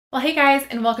Well, hey guys,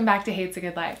 and welcome back to Hey It's a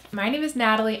Good Life. My name is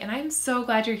Natalie, and I'm so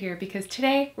glad you're here because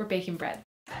today we're baking bread.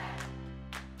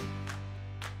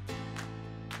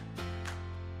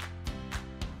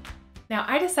 Now,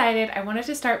 I decided I wanted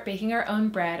to start baking our own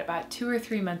bread about 2 or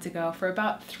 3 months ago for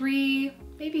about 3,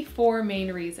 maybe 4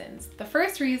 main reasons. The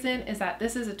first reason is that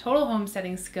this is a total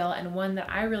homesteading skill and one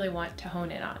that I really want to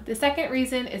hone in on. The second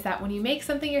reason is that when you make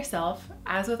something yourself,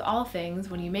 as with all things,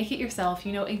 when you make it yourself,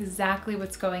 you know exactly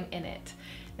what's going in it.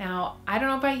 Now, I don't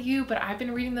know about you, but I've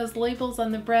been reading those labels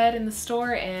on the bread in the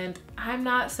store and I'm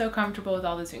not so comfortable with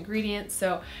all those ingredients,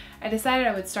 so I decided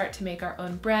I would start to make our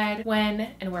own bread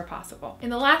when and where possible.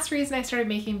 And the last reason I started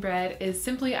making bread is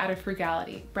simply out of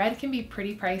frugality. Bread can be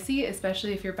pretty pricey,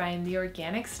 especially if you're buying the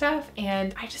organic stuff,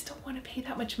 and I just don't want to pay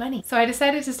that much money. So I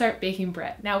decided to start baking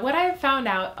bread. Now, what I have found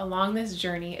out along this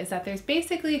journey is that there's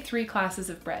basically 3 classes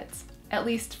of breads, at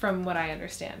least from what I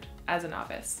understand as a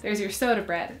novice. There's your soda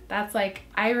bread. That's like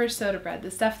Irish soda bread,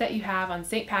 the stuff that you have on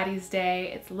St. Patty's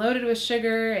Day. It's loaded with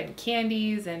sugar and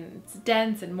candies and it's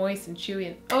dense and moist and chewy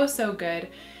and oh so good.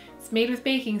 It's made with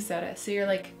baking soda, so you're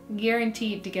like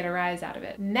guaranteed to get a rise out of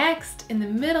it. Next, in the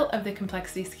middle of the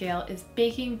complexity scale is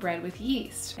baking bread with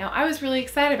yeast. Now, I was really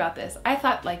excited about this. I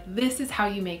thought like, this is how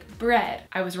you make bread.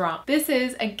 I was wrong. This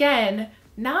is, again,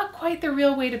 not quite the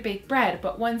real way to bake bread,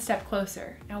 but one step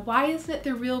closer. Now, why isn't it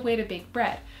the real way to bake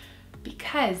bread?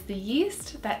 Because the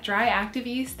yeast, that dry active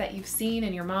yeast that you've seen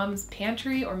in your mom's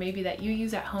pantry or maybe that you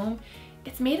use at home,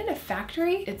 it's made in a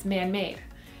factory, it's man-made.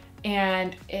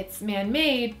 And it's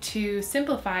man-made to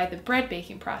simplify the bread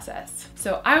baking process.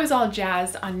 So I was all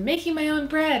jazzed on making my own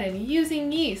bread and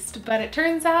using yeast, but it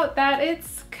turns out that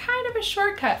it's kind of a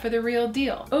shortcut for the real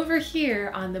deal. Over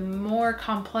here on the more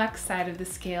complex side of the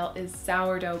scale is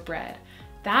sourdough bread.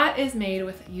 That is made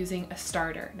with using a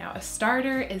starter. Now, a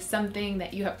starter is something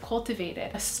that you have cultivated.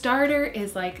 A starter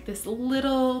is like this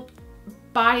little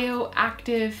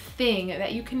bioactive thing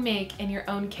that you can make in your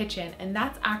own kitchen, and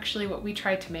that's actually what we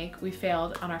tried to make. We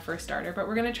failed on our first starter, but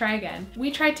we're gonna try again.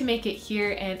 We tried to make it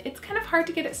here and it's kind of hard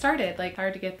to get it started, like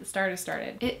hard to get the starter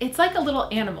started. It's like a little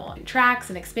animal. It contracts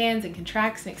and expands and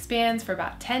contracts and expands for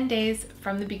about 10 days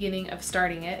from the beginning of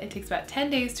starting it. It takes about 10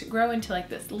 days to grow into like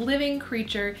this living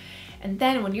creature. And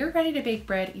then when you're ready to bake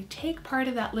bread, you take part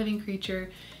of that living creature,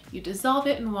 you dissolve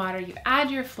it in water, you add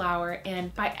your flour,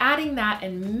 and by adding that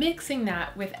and mixing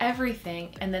that with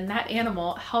everything, and then that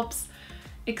animal helps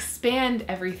expand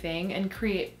everything and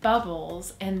create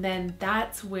bubbles, and then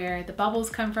that's where the bubbles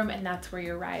come from and that's where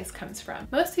your rise comes from.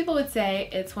 Most people would say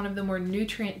it's one of the more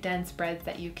nutrient dense breads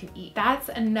that you can eat. That's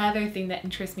another thing that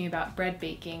interests me about bread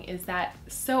baking, is that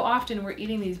so often we're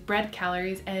eating these bread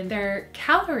calories and they're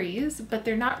calories, but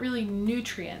they're not really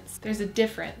nutrients. There's a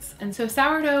difference. And so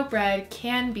sourdough bread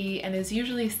can be and is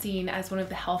usually seen as one of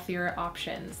the healthier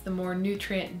options, the more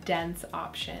nutrient dense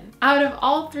option. Out of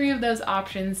all 3 of those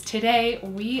options, today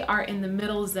we are in the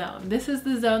middle zone. This is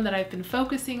the zone that I've been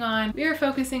focusing on. We are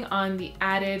focusing on the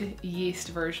added yeast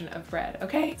version of bread,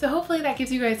 okay? So hopefully that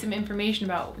gives you guys some information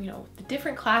about, you know, the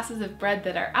different classes of bread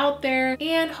that are out there,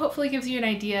 and hopefully gives you an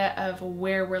idea of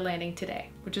where we're landing today,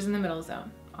 which is in the middle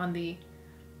zone, on the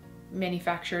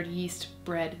manufactured yeast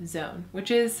bread zone,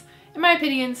 which is, in my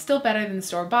opinion, still better than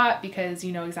store-bought because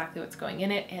you know exactly what's going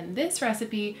in it. And this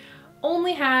recipe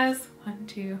only has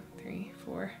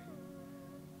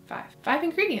 5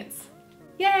 ingredients.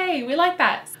 Yay, we like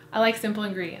that. I like simple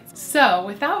ingredients. So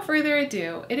without further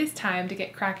ado, it is time to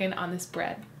get cracking on this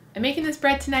bread. I'm making this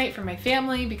bread tonight for my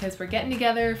family because we're getting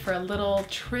together for a little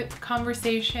trip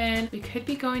conversation. We could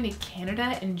be going to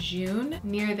Canada in June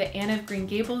near the Anne of Green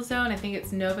Gables zone. I think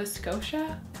it's Nova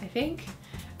Scotia, I think.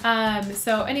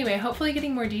 So anyway, hopefully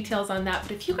getting more details on that.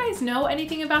 But if you guys know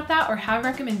anything about that or have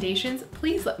recommendations,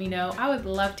 please let me know. I would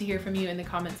love to hear from you in the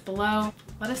comments below.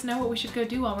 Let us know what we should go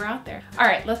do while we're out there. All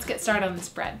right, let's get started on this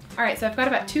bread. All right, so I've got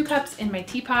about 2 cups in my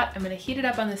teapot. I'm gonna heat it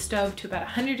up on the stove to about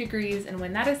 100 degrees. And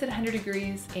when that is at 100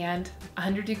 degrees, and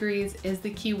 100 degrees is the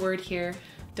key word here,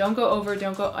 don't go over,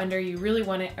 don't go under. You really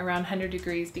want it around 100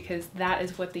 degrees because that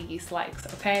is what the yeast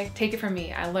likes, okay? Take it from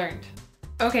me, I learned.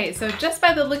 Okay, so just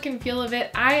by the look and feel of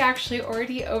it, I actually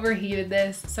already overheated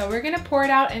this. So we're gonna pour it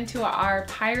out into our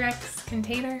Pyrex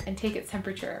container and take its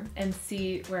temperature and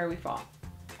see where we fall.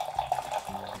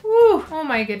 Woo, oh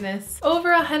my goodness.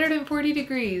 Over 140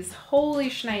 degrees, holy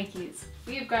shnikes.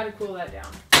 We've gotta cool that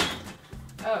down.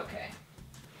 Okay.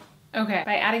 Okay,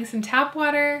 by adding some tap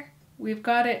water, we've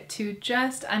got it to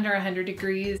just under 100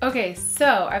 degrees. Okay,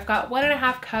 so I've got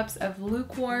 1.5 cups of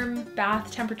lukewarm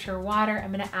bath temperature water.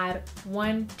 I'm gonna add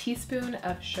 1 teaspoon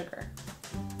of sugar.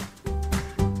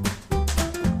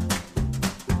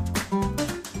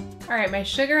 All right, my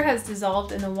sugar has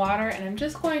dissolved in the water and I'm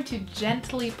just going to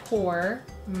gently pour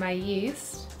my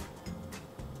yeast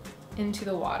into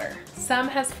the water. Some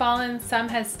has fallen, some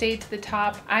has stayed to the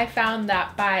top. I found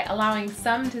that by allowing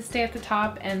some to stay at the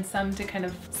top and some to kind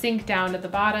of sink down to the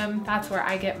bottom, that's where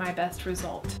I get my best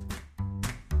result.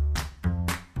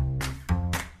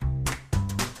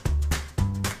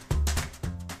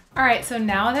 All right, so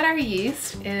now that our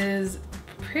yeast is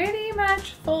pretty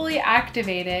much fully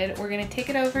activated, we're gonna take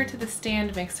it over to the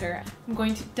stand mixer. I'm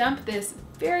going to dump this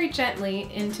very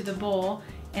gently into the bowl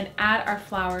and add our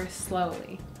flour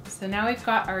slowly. So now we've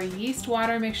got our yeast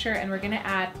water mixture and we're gonna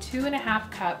add 2.5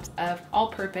 cups of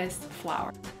all-purpose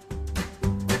flour.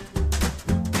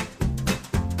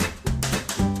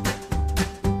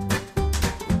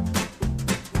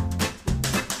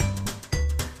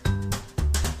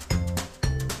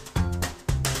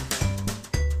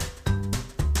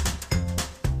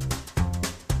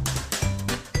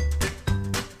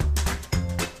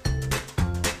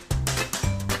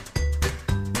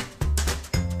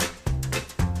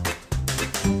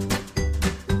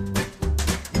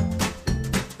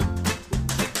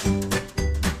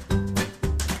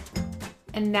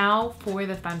 And now for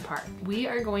the fun part. We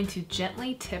are going to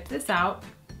gently tip this out.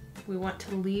 We want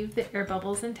to leave the air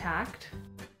bubbles intact.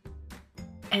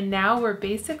 And now we're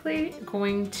basically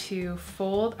going to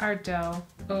fold our dough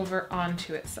over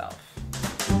onto itself.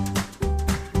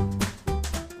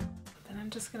 Then I'm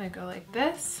just gonna go like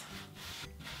this.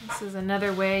 This is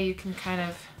another way you can kind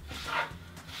of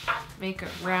make a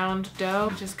round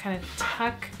dough. Just kind of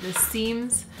tuck the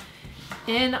seams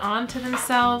in onto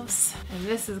themselves, and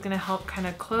this is gonna help kind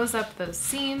of close up those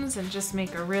seams and just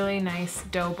make a really nice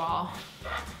dough ball.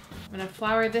 I'm gonna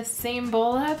flour this same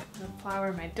bowl up. I'm gonna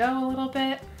flour my dough a little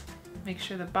bit. Make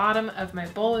sure the bottom of my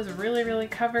bowl is really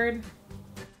covered.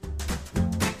 And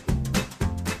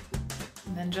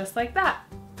then just like that,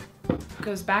 it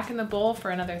goes back in the bowl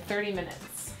for another 30 minutes.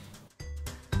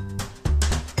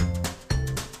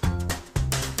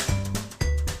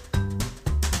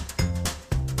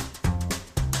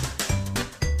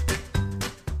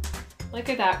 Look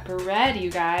at that bread,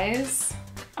 you guys.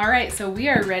 All right, so we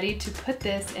are ready to put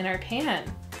this in our pan.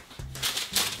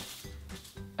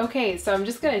 Okay, so I'm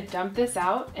just gonna dump this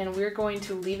out and we're going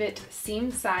to leave it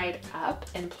seam side up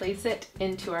and place it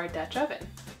into our Dutch oven.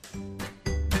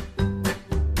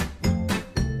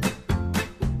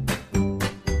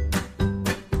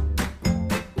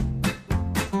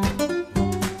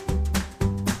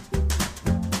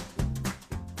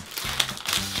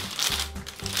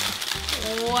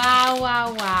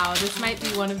 Wow. This might be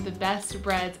one of the best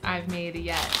breads I've made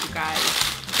yet, you guys.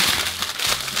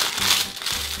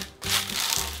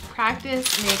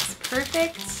 Practice makes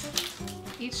perfect.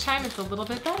 Each time it's a little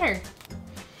bit better.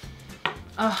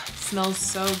 Oh, it smells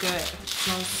so good. It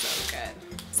smells so good.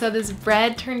 So this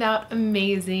bread turned out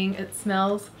amazing. It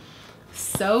smells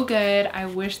so good. I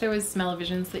wish there was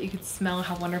smell-o-vision so that you could smell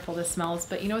how wonderful this smells,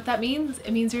 but you know what that means?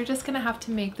 It means you're just gonna have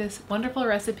to make this wonderful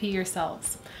recipe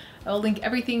yourselves. I will link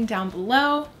everything down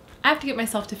below. I have to get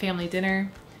myself to family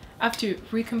dinner. I have to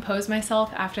recompose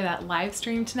myself after that live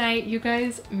stream tonight. You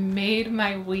guys made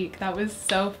my week. That was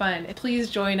so fun. Please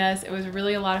join us. It was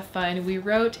really a lot of fun. We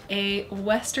wrote a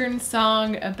Western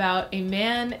song about a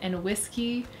man and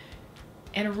whiskey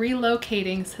and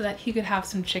relocating so that he could have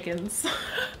some chickens.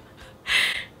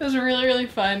 It was really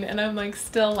fun and I'm like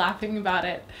still laughing about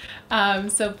it.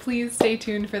 So please stay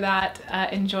tuned for that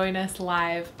and join us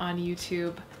live on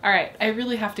YouTube. All right, I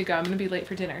really have to go. I'm gonna be late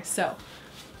for dinner. So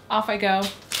off I go.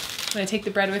 I'm gonna take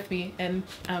the bread with me and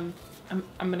I'm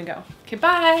gonna go. Okay,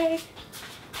 bye.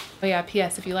 Oh yeah,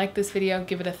 PS, if you like this video,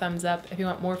 give it a thumbs up. If you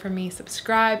want more from me,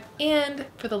 subscribe. And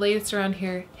for the latest around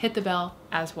here, hit the bell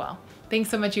as well.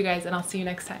 Thanks so much, you guys, and I'll see you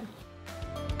next time.